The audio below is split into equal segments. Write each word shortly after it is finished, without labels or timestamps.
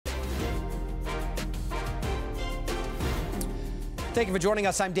Thank you for joining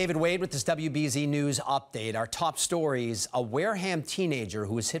us. I'm David Wade with this WBZ News update. Our top stories: a Wareham teenager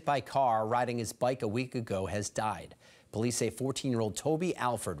who was hit by a car riding his bike a week ago has died. Police say 14-year-old Toby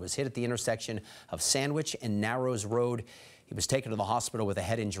Alford was hit at the intersection of Sandwich and Narrows Road. He was taken to the hospital with a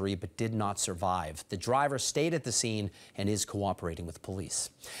head injury but did not survive. The driver stayed at the scene and is cooperating with police.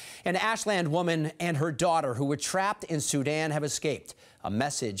 An Ashland woman and her daughter who were trapped in Sudan have escaped. A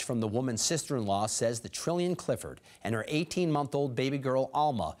message from the woman's sister-in-law says that Trillian Clifford and her 18-month-old baby girl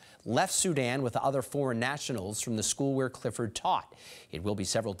Alma left Sudan with other foreign nationals from the school where Clifford taught. It will be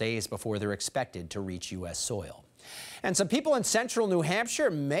several days before they're expected to reach U.S. soil. And some people in Central New Hampshire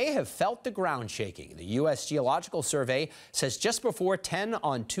may have felt the ground shaking. The U.S. Geological Survey says just before 10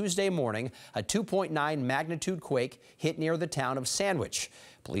 on Tuesday morning, a 2.9 magnitude quake hit near the town of Sandwich.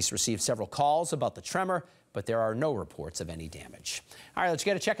 Police received several calls about the tremor, but there are no reports of any damage. All right, let's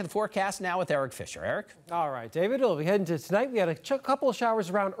get a check of the forecast now with Eric Fisher. Eric? All right, David, we'll be heading to tonight. We had a couple of showers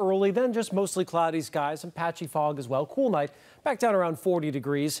around early, then just mostly cloudy skies, some patchy fog as well. Cool night, back down around 40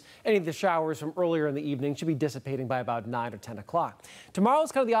 degrees. Any of the showers from earlier in the evening should be dissipating by about 9 or 10 o'clock. Tomorrow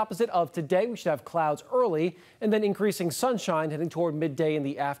is kind of the opposite of today. We should have clouds early and then increasing sunshine heading toward midday in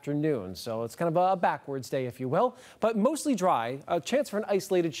the afternoon. So it's kind of a backwards day, if you will, but mostly dry. A chance for an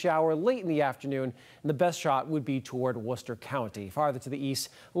isolated shower late in the afternoon, and the best shot would be toward Worcester County. Farther to the east,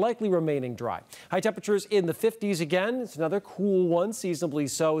 likely remaining dry. High temperatures in the 50s again. It's another cool one, seasonably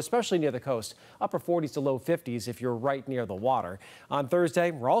so, especially near the coast. Upper 40s to low 50s if you're right near the water. On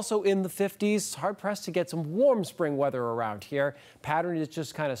Thursday, we're also in the 50s. Hard pressed to get some warm spring weather around here. Pattern is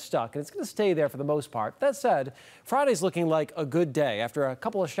just kind of stuck, and it's going to stay there for the most part. That said, Friday's looking like a good day. After a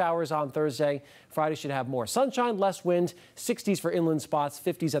couple of showers on Thursday, Friday should have more sunshine, less wind, 60s for inland spots,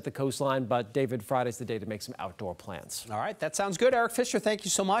 50s at the coastline. But David, Friday's the day to make some outdoor plans. All right, that sounds good. Eric Fisher, thank you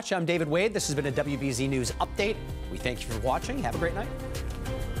so much. I'm David Wade. This has been a WBZ News update. We thank you for watching. Have a great night.